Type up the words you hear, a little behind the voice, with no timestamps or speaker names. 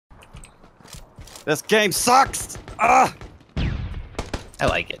This game sucks! Ah! I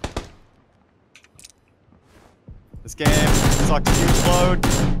like it. This game sucks a huge load.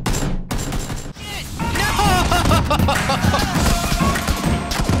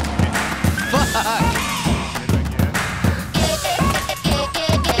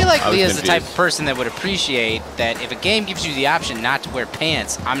 I feel like Leah's the type of person that would appreciate that if a game gives you the option not to wear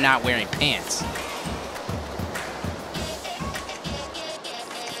pants, I'm not wearing pants.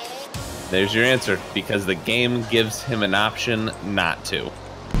 There's your answer, because the game gives him an option not to. Did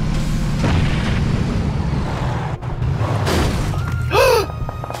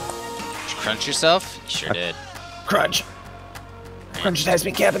you crunch yourself? You sure did. Crunch. Crunch has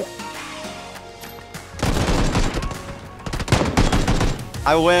me cabinet.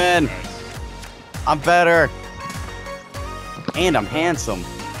 I win. I'm better. And I'm handsome.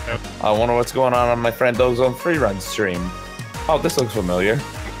 I wonder what's going on my friend Ozone free run stream. Oh, this looks familiar.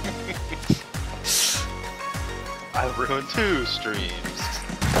 I ruined 2 streams.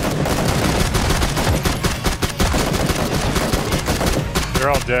 They're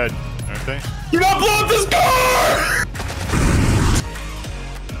all dead, aren't they? Do not blow up this car!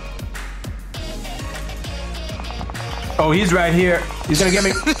 Oh, he's right here. He's gonna get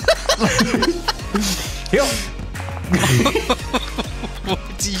me. Heal. What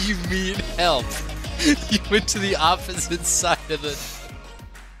do you mean help? You went to the opposite side of the...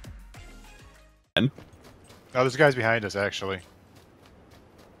 Oh, there's guys behind us, actually.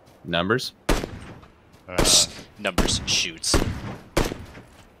 Numbers? Numbers shoots.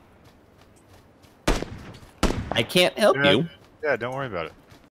 I can't help you. Yeah, don't worry about it.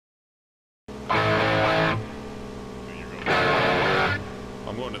 I'm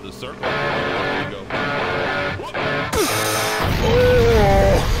going to the circle. There you go.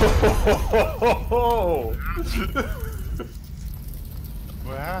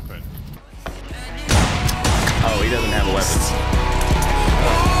 What happened? Oh, he doesn't have a weapon.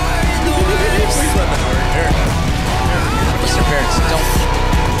 Mr. Parents, don't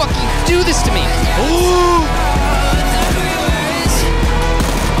fucking do this to me! Ooh!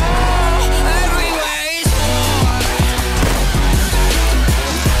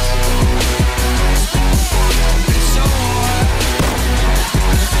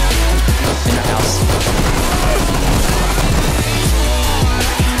 In the house.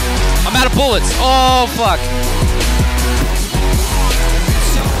 I'm out of bullets! Oh, fuck!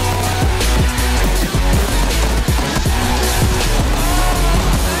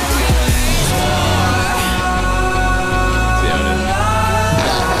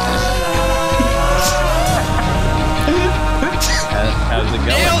 How's it going?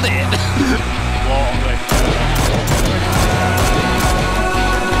 Nailed it!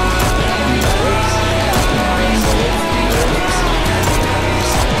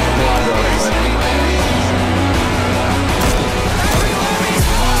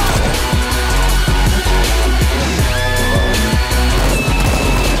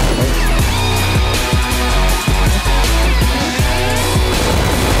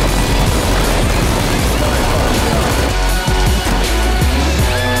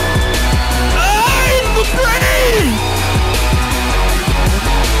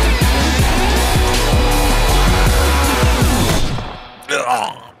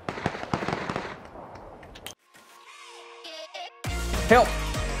 Help!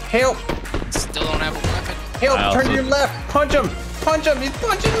 Help! Still don't have a weapon. Help! Turn to your left! Punch him! Punch him! He's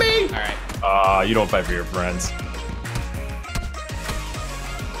punching me! Alright. You don't fight for your friends.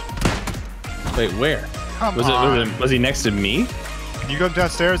 Wait, where? Come on. Was he next to me? Can you go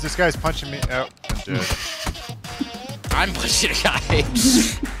downstairs? This guy's punching me. Oh, I'm dead. I'm pushing a guy.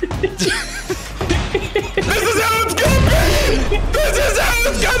 This is how it's gonna be! This is how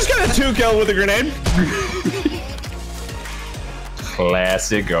it's gonna be! I just got a 2-kill with a grenade.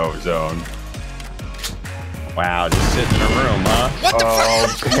 Classic Ozone. Wow, just sitting in a room, huh? What the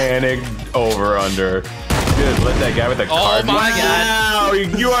fuck? Panicked over under. Dude, let that guy with the card. Oh my god.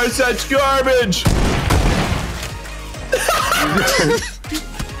 Wow, you are such garbage!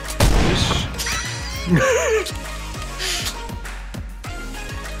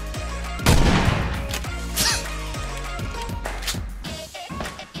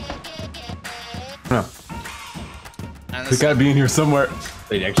 No. They gotta be in here somewhere.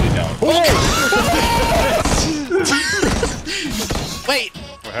 They actually don't. Wait.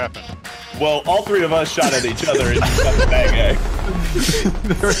 What happened? Well, all 3 of us shot at each other and you got the bad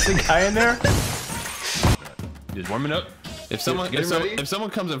guy. There was a guy in there? Just warming up. If someone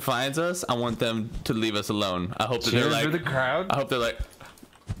comes and finds us, I want them to leave us alone. I hope that Cheers they're like for the crowd. I hope they're like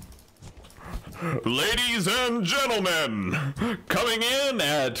Ladies and gentlemen, coming in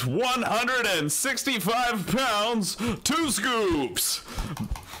at 165 pounds, 2 scoops.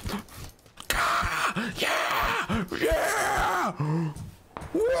 Yeah! Yeah!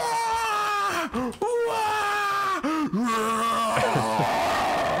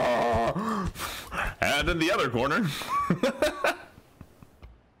 And in the other corner,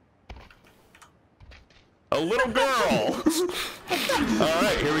 a little girl. All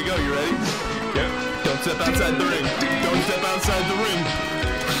right, here we go. You ready? Yep. Don't step outside the ring. Don't step outside the ring.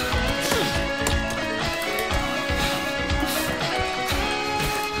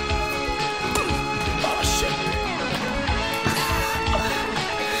 Oh shit.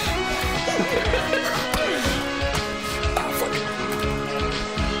 Oh fuck.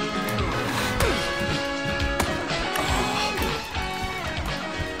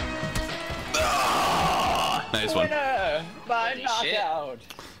 Nice one. By knockout.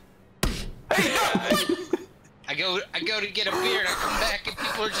 I go to get a beer and I come back and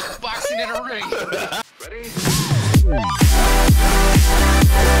people are just boxing in a ring. Ready?